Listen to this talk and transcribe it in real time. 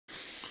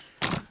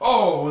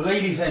Oh,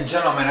 ladies and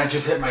gentlemen, I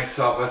just hit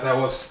myself as I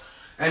was.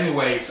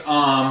 Anyways, we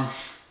are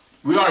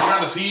here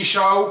on the C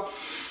show.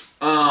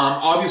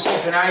 Obviously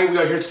tonight we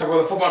are here to talk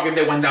about the football game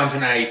that went down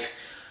tonight.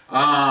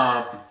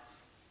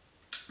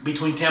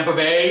 Between Tampa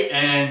Bay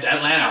and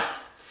Atlanta.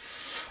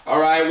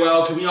 Alright,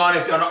 well, to be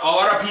honest, a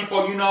lot of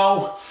people,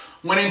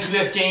 went into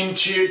this game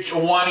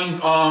wanting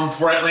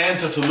for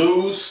Atlanta to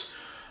lose.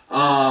 A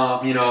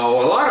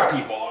lot of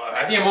people.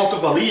 I think most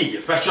of the league,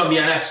 especially on the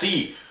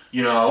NFC,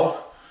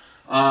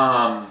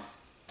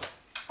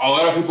 a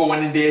lot of people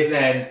went in this,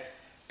 and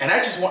I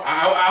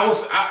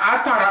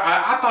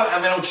thought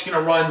Atlanta was just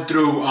gonna run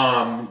through.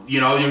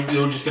 They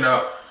were just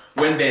gonna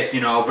win this,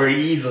 very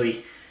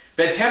easily.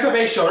 But Tampa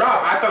Bay showed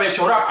up. I thought they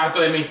showed up. I thought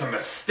they made some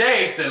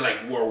mistakes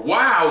that were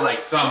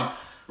some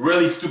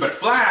really stupid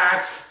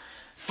flags,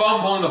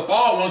 fumbling the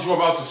ball once you were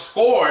about to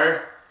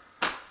score.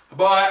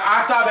 But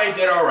I thought they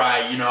did all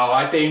right.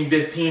 I think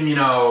this team,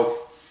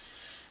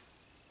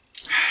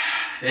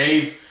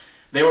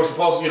 They were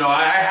supposed to,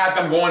 I had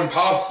them going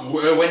past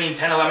winning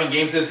 10, 11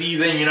 games this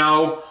season,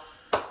 all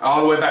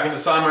the way back in the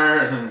summer.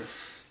 And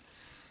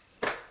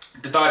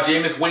I thought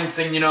Jameis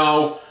Winston,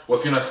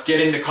 was going to get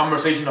in the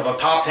conversation of a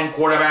top 10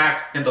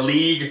 quarterback in the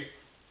league.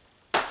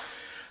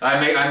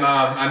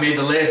 I made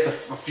the list a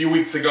few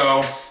weeks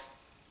ago.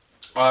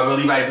 I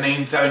believe I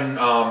named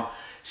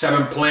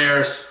seven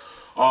players,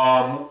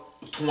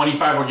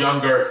 25 or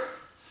younger,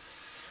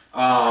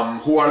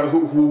 who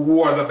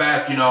are the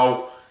best,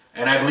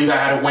 And I believe I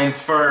had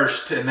Wentz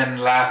first, and then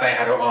last I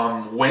had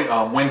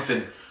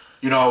Winston.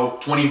 20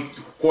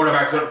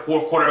 quarterbacks that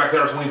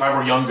are 25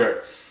 or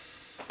younger.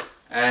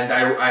 And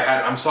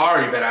I'm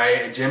sorry, but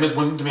Jameis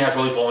Winston to me has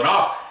really fallen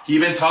off. He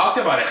even talked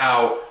about it,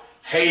 how,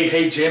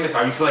 hey Jameis,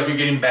 you feel like you're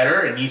getting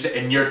better? And he's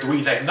in year 3,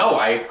 he's like, no,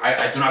 I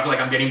do not feel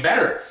like I'm getting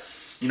better.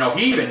 He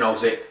even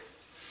knows it.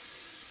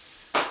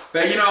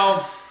 But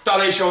thought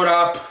they showed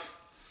up.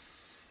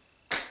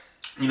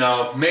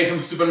 Made some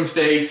stupid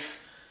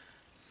mistakes.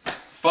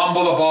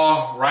 Fumble the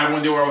ball right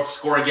when they were about to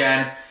score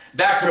again.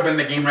 That could have been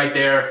the game right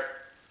there.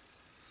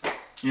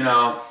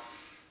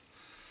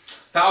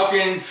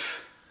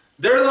 Falcons,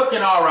 they're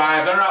looking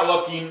alright. They're not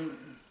looking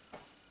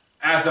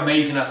as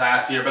amazing as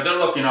last year, but they're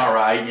looking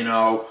alright,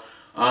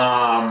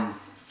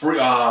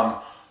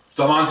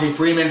 Devontae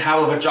Freeman,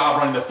 hell of a job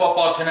running the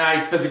football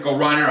tonight. Physical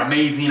runner,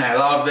 amazing. I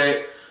loved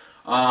it.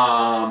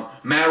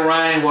 Matt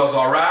Ryan was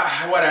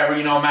alright. Whatever,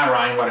 Matt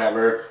Ryan,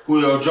 whatever.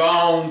 Julio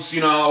Jones,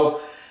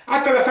 I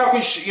thought the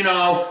Falcons,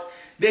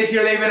 this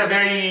year they've been a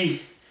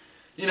very,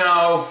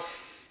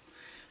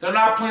 they're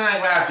not playing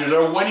like last year.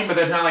 They're winning, but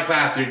they're not like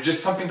last year.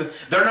 Just something that,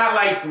 they're not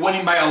like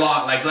winning by a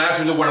lot. Like last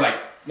year they were like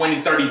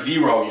winning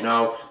 30-0,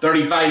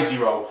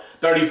 35-0,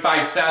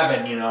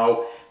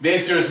 35-7,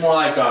 This year it's more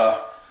like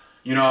a,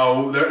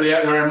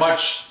 they're in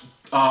much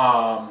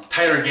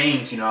tighter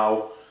games,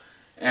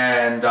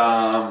 and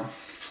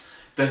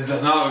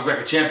does not look like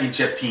a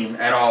championship team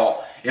at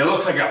all. It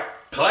looks like a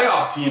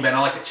playoff team, but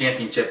not like a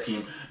championship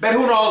team. But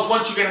who knows?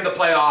 Once you get into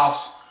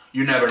playoffs,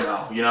 you never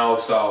know.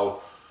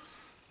 So,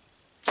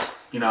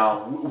 who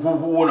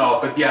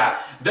knows? But yeah,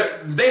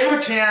 they have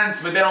a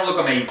chance, but they don't look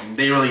amazing.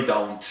 They really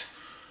don't.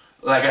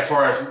 Like as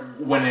far as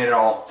winning it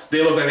all,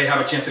 they look like they have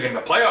a chance to get in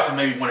the playoffs and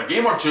maybe win a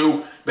game or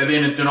two. But they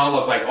do not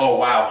look like, oh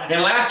wow.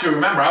 And last year,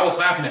 remember, I was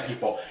laughing at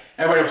people.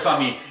 Everybody was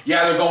telling me,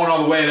 yeah, they're going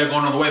all the way. They're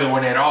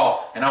winning it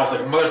all. And I was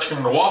like, mother chicken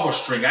on the waffle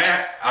string.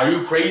 Are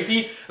you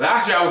crazy?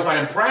 Last year I was not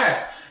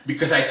impressed.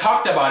 Because I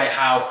talked about it,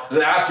 how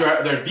last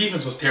year their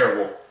defense was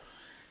terrible.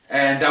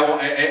 And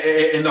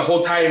the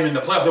whole time in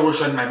the playoffs, they were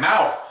shutting my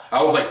mouth.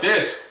 I was like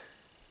this.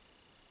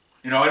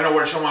 I didn't know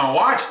where to show my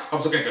watch. I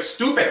was looking like a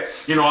stupid.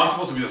 I'm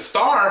supposed to be the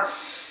star.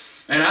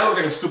 And I look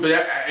like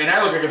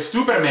a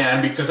stupid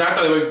man because I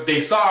thought they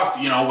sucked,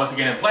 once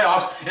again in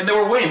playoffs. And they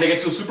were winning. They get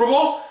to a Super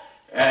Bowl.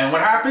 And what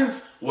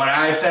happens? What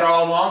I said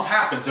all along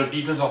happens. Their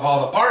defense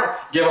falls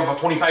apart, give up a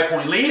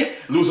 25-point lead,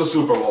 lose a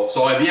Super Bowl.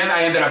 So at the end,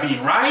 I ended up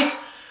being right.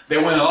 They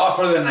went a lot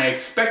further than I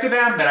expected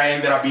them, but I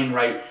ended up being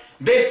right.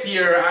 This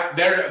year,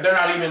 they're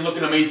not even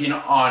looking amazing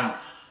on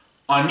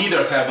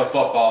neither side of the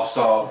football.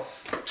 So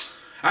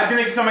I think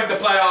they can still make the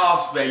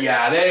playoffs, but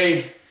yeah,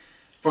 they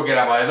forget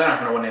about it. They're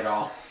not going to win it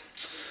all.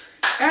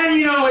 And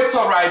it's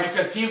all right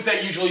because teams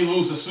that usually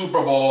lose the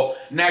Super Bowl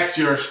next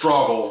year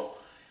struggle.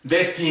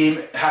 This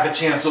team has a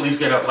chance to at least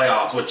get to the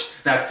playoffs, which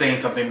that's saying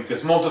something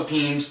because most of the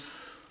teams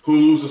who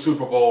lose the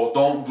Super Bowl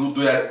don't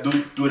do that.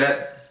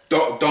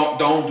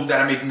 Don't do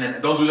that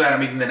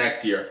amazing the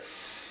next year.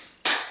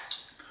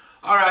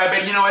 All right,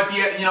 but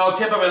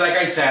Tampa Bay, like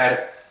I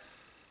said,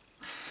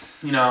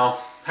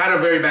 had a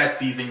very bad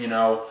season.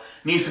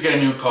 Needs to get a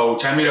new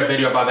coach. I made a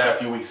video about that a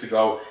few weeks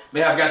ago. They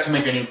have got to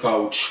make a new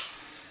coach.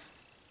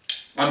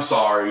 I'm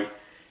sorry.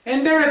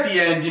 And there at the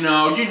end, you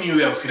knew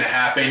that was gonna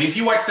happen. If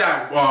you watched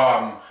that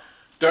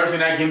Thursday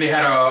night game they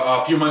had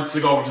a few months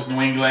ago versus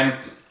New England,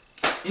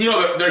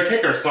 their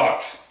kicker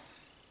sucks.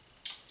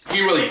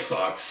 He really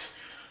sucks.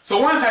 So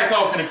once I thought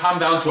it was going to come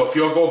down to a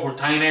field goal for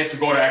tying it to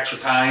go to extra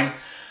time,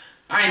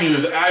 I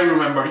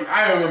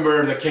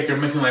remember the kicker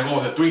missing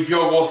 3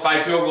 field goals,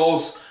 5 field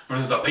goals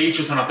versus the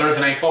Patriots on a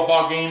Thursday Night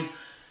Football game.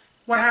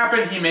 What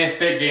happened? He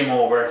missed it. Game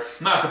over.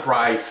 Not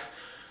surprised.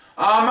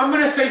 I'm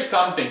going to say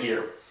something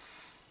here.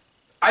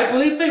 I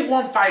believe they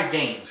won 5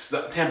 games,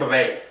 the Tampa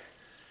Bay.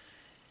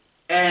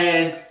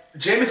 And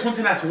Jameis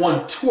Winston has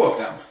won 2 of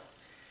them.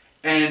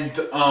 And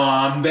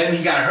then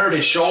he got hurt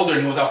his shoulder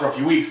and he was out for a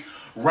few weeks.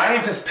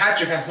 Ryan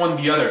Fitzpatrick has won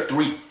the other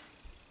 3.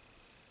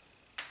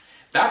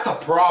 That's a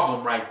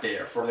problem right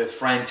there for this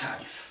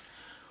franchise.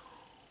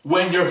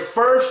 When your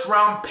first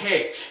round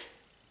pick,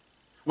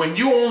 when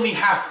you only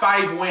have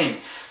 5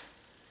 wins,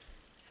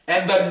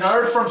 and the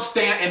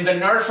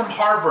nerd from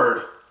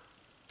Harvard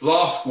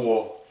Law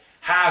School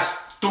has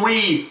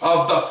 3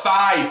 of the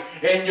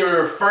 5, and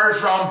your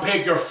first round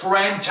pick, your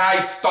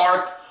franchise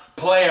star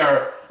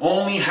player,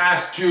 only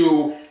has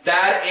 2,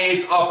 that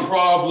is a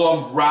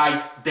problem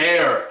right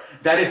there.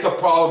 That is the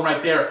problem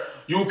right there.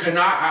 You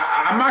cannot,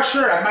 I'm not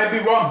sure, I might be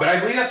wrong, but I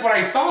believe that's what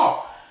I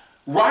saw.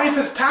 Ryan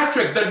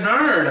Fitzpatrick, the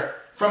nerd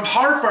from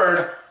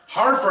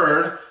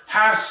Harvard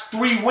has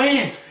 3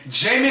 wins.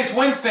 Jameis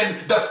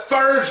Winston, the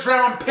first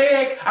round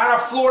pick out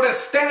of Florida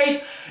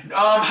State,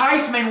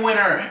 Heisman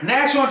winner,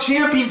 national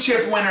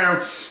championship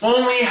winner,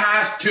 only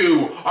has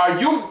 2. Are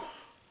you,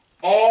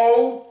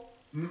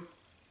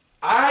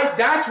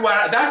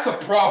 that's a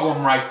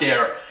problem right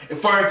there.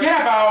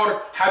 Forget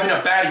about having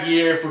a bad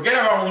year, forget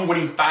about only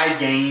winning 5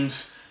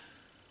 games.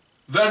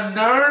 The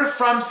nerd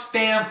from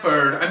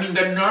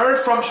the nerd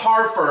from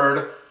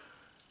Harvard,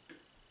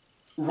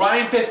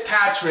 Ryan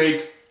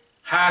Fitzpatrick,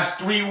 has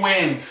 3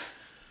 wins.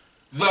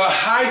 The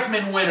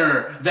Heisman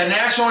winner, the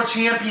national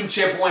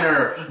championship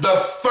winner, the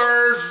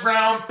first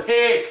round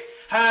pick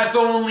has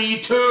only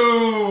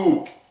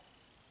 2.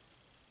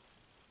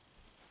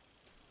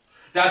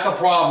 That's a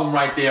problem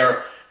right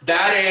there.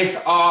 That is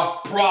a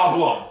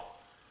problem.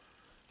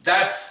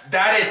 That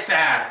is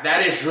sad.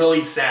 That is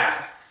really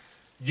sad.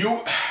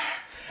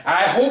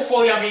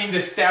 Hopefully I'm getting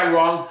this stat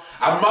wrong.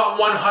 I'm not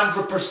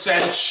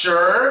 100%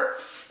 sure.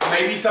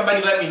 Maybe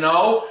somebody let me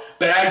know.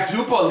 But I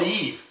do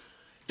believe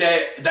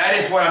that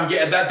is what I'm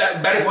getting.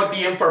 That is what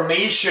the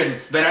information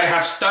that I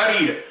have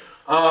studied,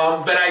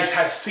 that I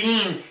have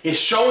seen is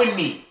showing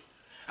me.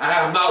 I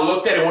have not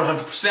looked at it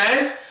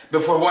 100%,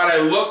 but for what I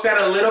looked at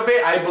a little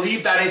bit, I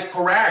believe that is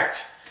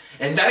correct.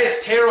 And that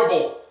is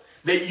terrible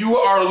that you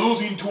are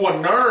losing to a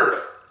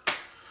nerd.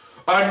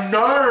 A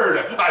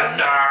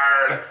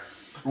nerd.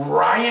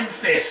 Ryan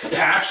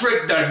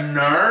Fitzpatrick, the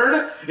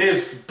nerd,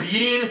 is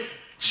beating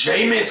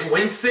Jameis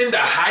Winston, the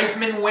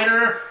Heisman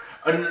winner,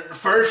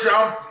 first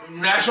round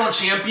national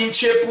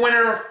championship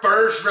winner,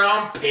 first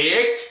round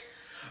pick.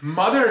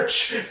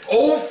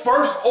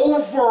 First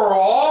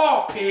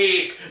overall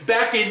pick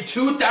back in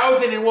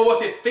 2000 and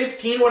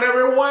 15,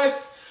 whatever it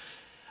was.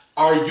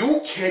 Are you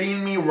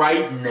kidding me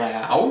right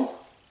now?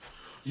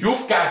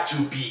 You've got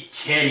to be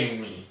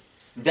kidding me.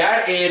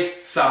 That is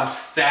some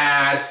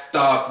sad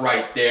stuff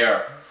right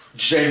there.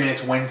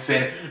 Jameis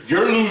Winston,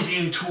 you're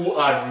losing to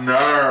a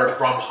nerd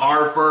from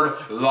Harvard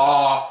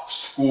Law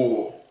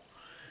School.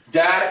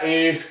 That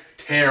is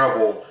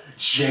terrible.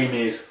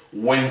 Jameis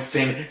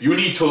Winston, you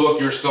need to look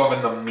yourself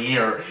in the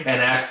mirror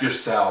and ask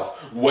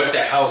yourself what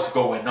the hell's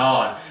going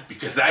on,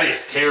 because that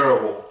is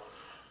terrible.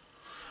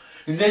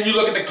 And then you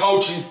look at the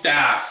coaching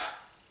staff.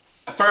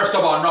 First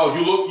of all, no,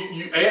 you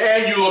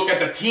look at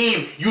the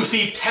team. You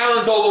see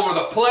talent all over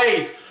the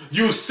place.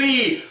 You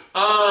see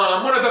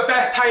one of the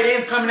best tight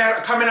ends coming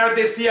out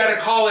this year out of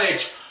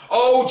college,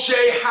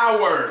 O.J.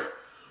 Howard.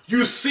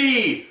 You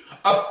see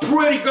a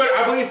pretty good,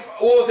 I believe,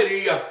 what was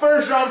it, a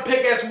first round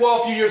pick as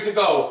well a few years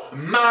ago,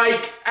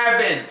 Mike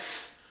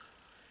Evans.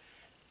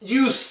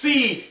 You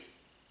see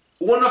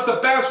one of the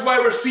best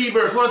wide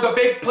receivers, one of the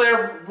big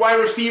player wide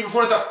receivers,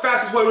 one of the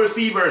fastest wide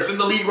receivers in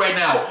the league right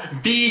now,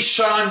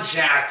 Deshaun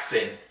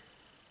Jackson.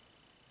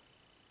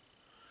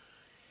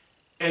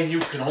 And you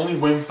can only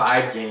win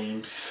 5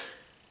 games.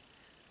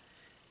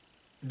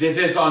 This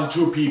is on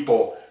 2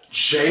 people.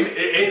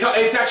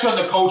 It's actually on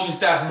the coaching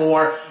staff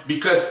more,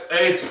 because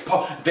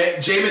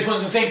Jameis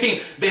Winston, the same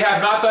thing. They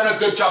have not done a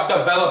good job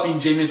developing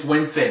Jameis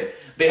Winston.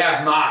 They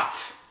have not.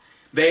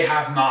 They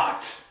have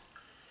not.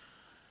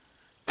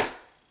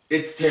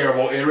 It's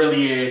terrible. It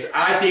really is.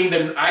 I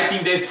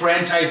think this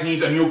franchise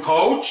needs a new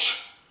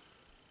coach,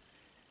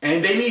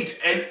 and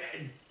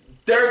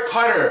Derek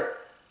Carter.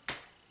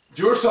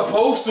 You're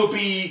supposed to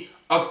be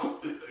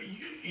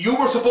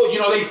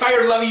they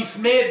fired Lovie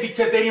Smith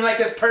because they didn't like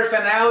his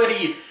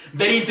personality.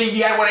 They didn't think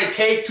he had what it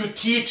takes to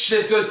teach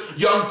this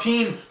young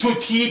team, to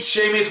teach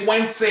Jameis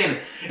Winston.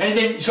 And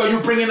then, so you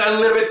bring in a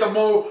little bit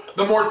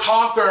the more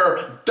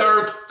talker,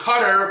 Derek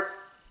Carter.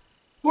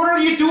 What are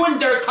you doing,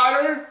 Derek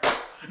Carter?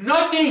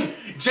 Nothing.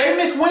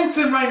 Jameis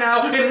Winston right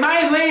now, in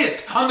my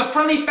list, on the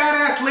friendly fat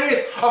ass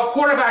list of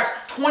quarterbacks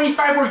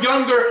 25 or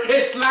younger,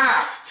 is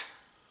last.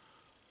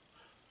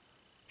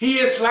 He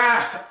is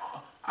last.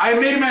 I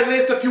made my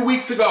list a few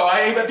weeks ago.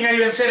 I think I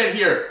even said it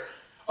here.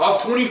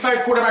 Of 25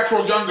 quarterbacks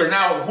or younger.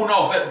 Now, who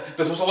knows?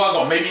 This was a while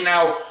ago. Maybe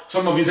now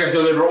some of these guys are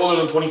a little older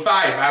than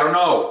 25. I don't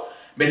know.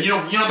 But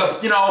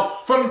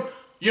from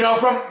You know,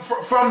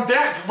 from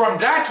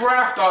that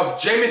draft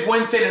of Jameis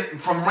Winston,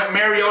 from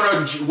Mariota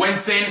and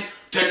Winston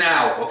to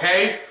now,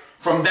 okay?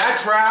 From that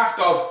draft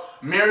of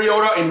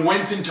Mariota and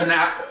Winston to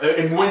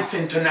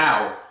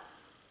now,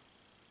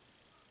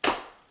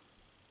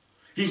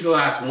 he's the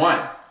last one.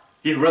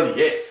 He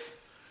really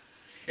is.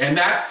 And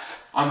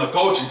that's on the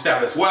coaching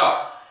staff as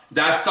well.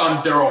 That's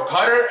on Daryl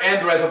Cutter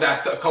and the rest of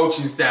that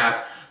coaching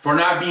staff for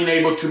not being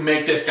able to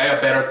make this guy a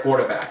better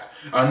quarterback,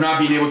 or not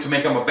being able to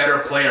make him a better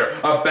player,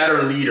 a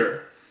better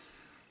leader.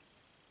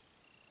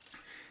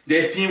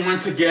 This team,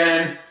 once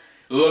again,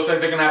 looks like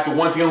they're going to have to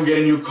once again get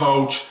a new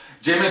coach.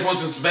 Jameis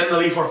Winston's been in the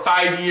league for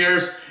 5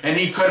 years, and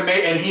he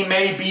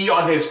may be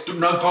on his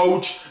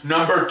coach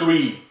number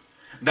 3.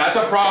 That's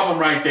a problem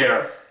right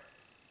there.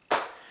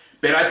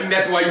 But I think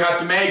that's what you have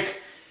to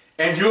make.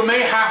 And you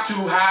may have to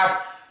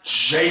have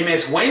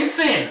Jameis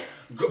Winston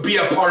be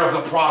a part of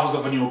the process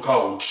of a new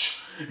coach.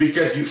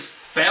 Because you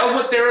failed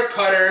with Derek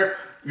Cutter.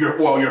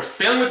 You're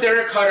failing with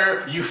Derek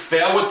Cutter. You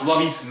failed with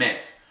Lovie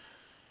Smith.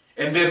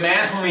 And the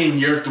man's only in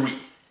year 3.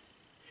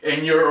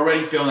 And you're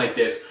already feeling like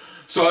this.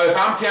 So if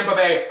I'm Tampa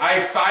Bay, I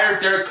fired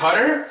Derek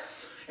Cutter.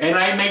 And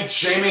I make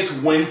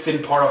Jameis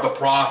Winston part of the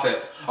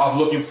process of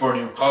looking for a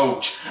new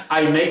coach.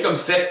 I make him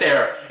sit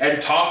there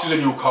and talk to the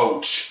new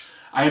coach.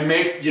 I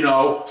make,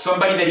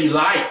 somebody that he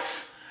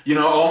likes.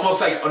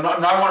 Almost like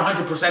not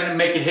 100%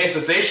 making his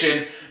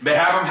decision, but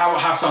have him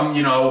have some,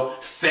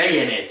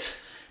 say in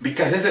it.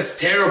 Because this is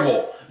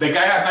terrible. The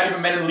guy has not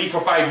even been in the league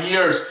for 5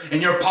 years,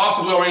 and you're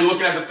possibly already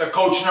looking at the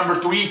coach number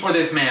 3 for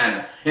this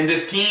man in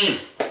this team.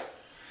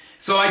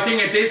 So I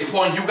think at this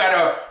point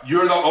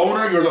you're the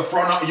owner, you're the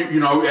front,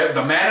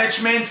 the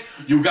management.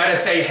 You gotta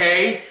say,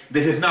 hey,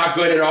 this is not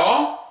good at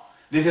all.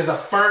 This is a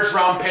first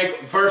round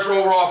pick,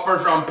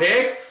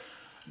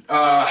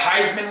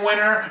 Heisman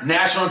winner,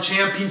 national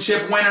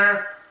championship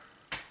winner.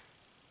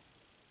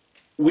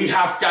 We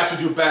have got to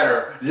do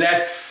better.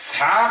 Let's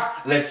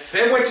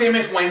sit with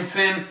Jameis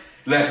Winston.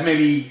 Let's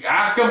maybe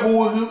ask him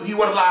who he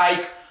would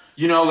like.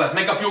 Let's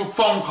make a few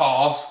phone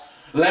calls.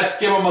 Let's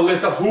give him a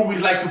list of who we'd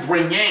like to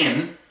bring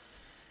in.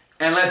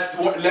 And let's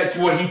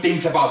see what he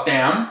thinks about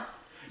them.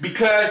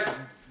 Because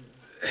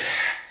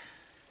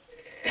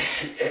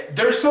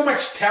there's so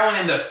much talent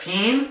in this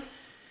team.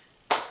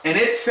 And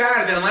it's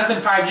sad that in less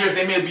than 5 years,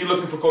 they may be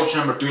looking for coach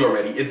number 3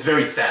 already. It's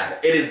very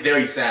sad. It is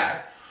very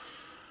sad.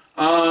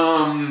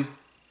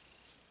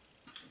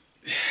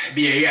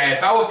 Yeah,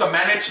 if I was the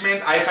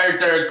management, I fired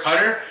Derek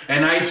Cutter,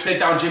 and I sit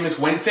down Jameis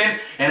Winston,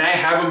 and I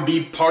have him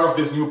be part of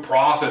this new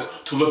process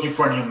to looking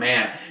for a new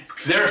man.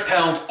 Because there's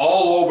talent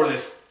all over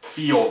this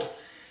field.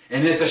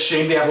 And it's a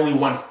shame they have only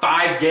won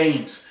 5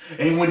 games.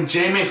 And when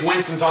Jameis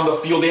Winston's on the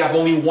field, they have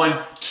only won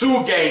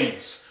 2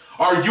 games.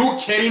 Are you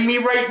kidding me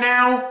right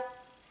now?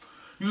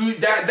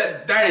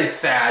 That is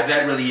sad.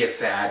 That really is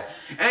sad.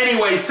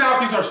 Anyway,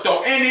 Falcons are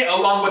still in it,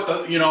 along with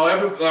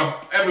the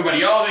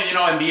everybody else,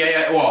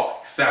 NBA. Well,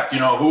 except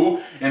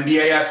who in the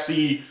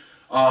AFC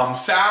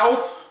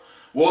South.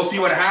 We'll see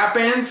what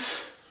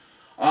happens.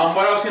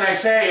 What else can I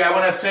say? I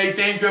want to say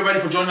thank you everybody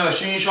for joining the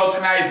Shane Show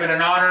tonight. It's been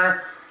an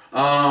honor.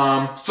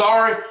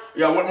 Sorry.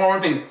 Yeah, one more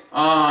thing.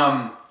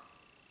 No,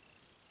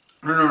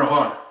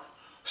 hold on.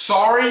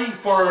 Sorry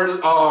for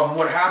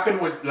what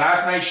happened with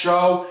last night's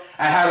show.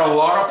 I had a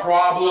lot of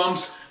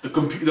problems. The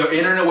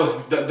internet was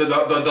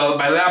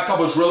my laptop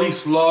was really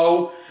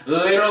slow.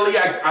 Literally,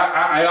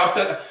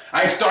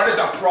 I started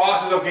the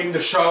process of getting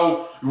the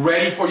show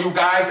ready for you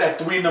guys at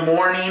 3 in the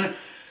morning.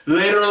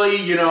 Literally,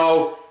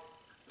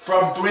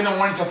 from 3 in the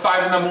morning to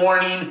 5 in the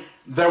morning,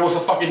 there was a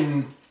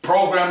fucking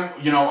program.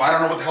 I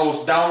don't know what the hell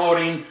was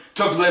downloading.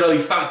 Took literally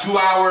 2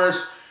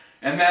 hours,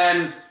 and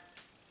then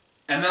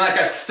like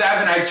at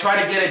 7, I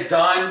tried to get it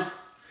done,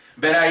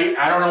 but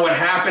I don't know what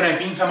happened. I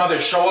think some other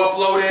show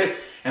uploaded,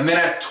 and then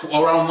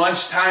around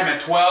lunchtime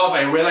at 12,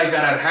 I realized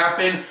that had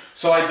happened,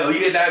 so I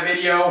deleted that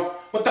video.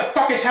 What the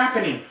fuck is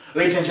happening?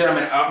 Ladies and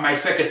gentlemen, my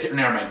secretary,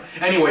 never mind.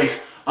 Anyways,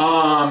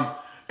 and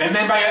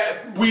then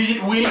we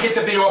didn't get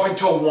the video up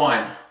until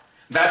 1.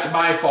 That's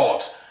my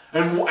fault.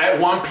 And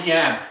at 1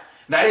 p.m.,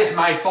 that is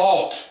my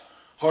fault.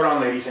 Hold on,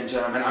 ladies and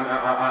gentlemen,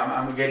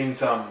 I'm getting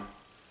some...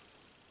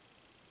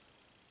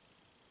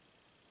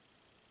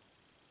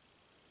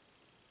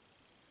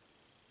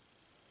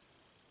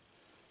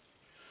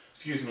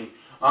 Excuse me.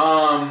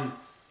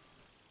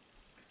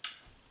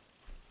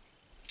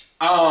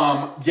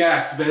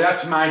 Yes, but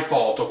that's my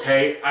fault,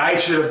 okay? I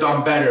should have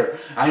done better.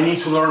 I need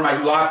to learn my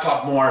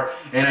laptop more,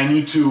 and I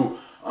need to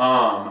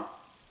understand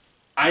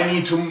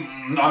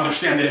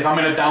that if I'm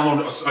going to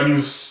download a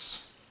new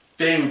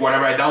thing,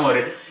 whatever I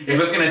downloaded, if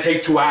it's going to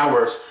take 2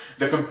 hours,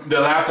 the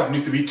laptop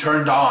needs to be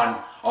turned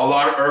on a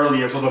lot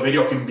earlier so the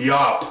video can be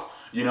up,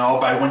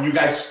 by when you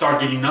guys start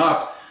getting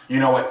up,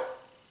 at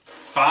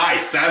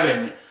 5,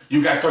 7,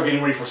 you guys start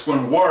getting ready for school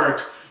and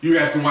work, you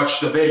guys can watch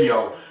the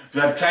video.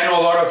 Because I know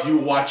a lot of you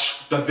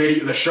watch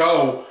the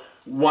show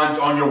once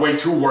on your way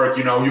to work,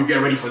 you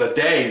get ready for the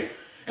day.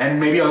 And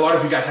maybe a lot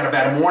of you guys had a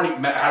bad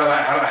morning, had a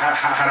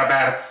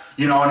bad,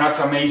 not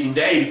so amazing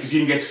day because you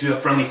didn't get to see the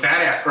friendly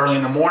fat ass early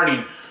in the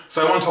morning.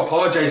 So I want to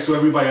apologize to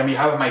everybody on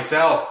behalf of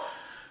myself.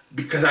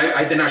 Because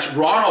I did not,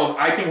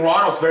 I think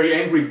Ronald's very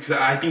angry because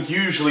I think he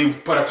usually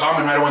put a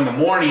comment right away in the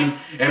morning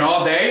and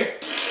all day,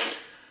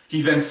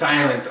 he's been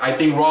silent. I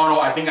think Ronald,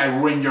 I think I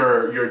ruined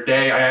your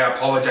day. I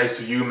apologize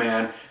to you,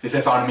 man. This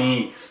is on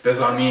me. This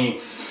is on me.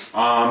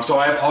 So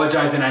I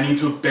apologize and I need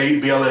to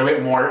be a little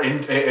bit more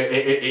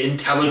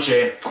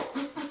intelligent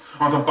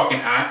on some fucking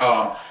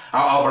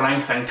Albert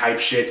Einstein type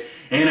shit.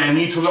 And I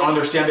need to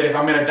understand that if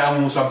I'm gonna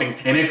download something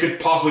and it could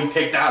possibly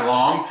take that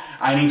long,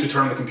 I need to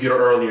turn on the computer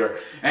earlier.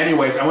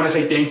 Anyways, I want to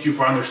say thank you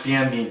for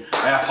understanding.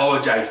 I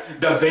apologize.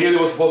 The video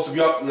that was supposed to be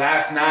up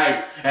last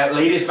night, at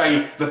latest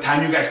by the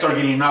time you guys start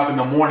getting up in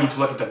the morning to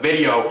look at the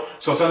video.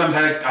 So sometimes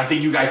I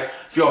think you guys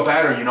feel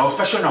better, you know,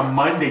 especially on a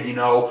Monday, you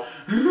know.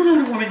 I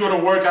don't want to go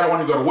to work. I don't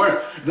want to go to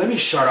work. Let me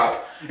shut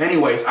up.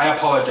 Anyways, I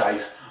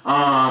apologize.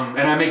 And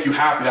I make you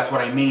happy. That's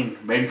what I mean.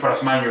 Maybe put a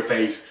smile on your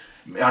face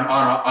on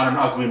an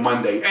ugly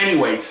Monday.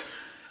 Anyways.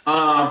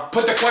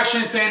 Put the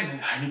questions in.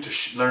 I need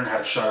to learn how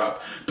to shut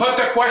up. Put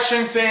the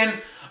questions in.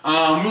 We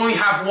only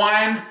have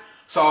one,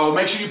 so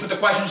make sure you put the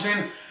questions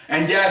in.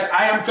 And yes,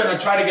 I am gonna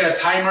try to get a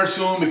timer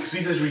soon because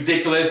this is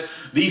ridiculous.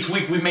 This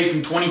week we're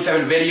making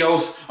 27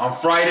 videos on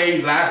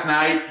Friday, last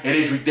night. It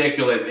is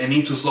ridiculous. It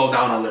needs to slow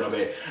down a little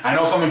bit. I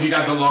know some of you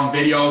got the long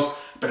videos,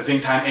 but at the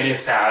same time, it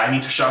is sad. I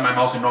need to shut my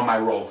mouth and know my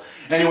role.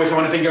 Anyways, I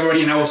want to thank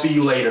everybody, and I will see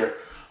you later.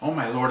 Oh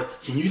my lord,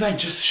 can you like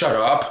just shut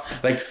up?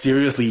 Like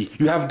seriously,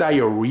 you have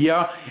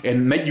diarrhea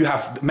and you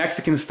have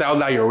Mexican style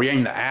diarrhea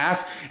in the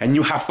ass and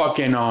you have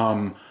fucking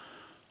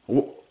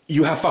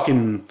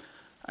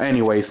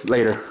anyways,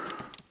 later.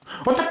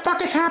 What the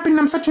fuck is happening?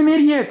 I'm such an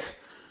idiot.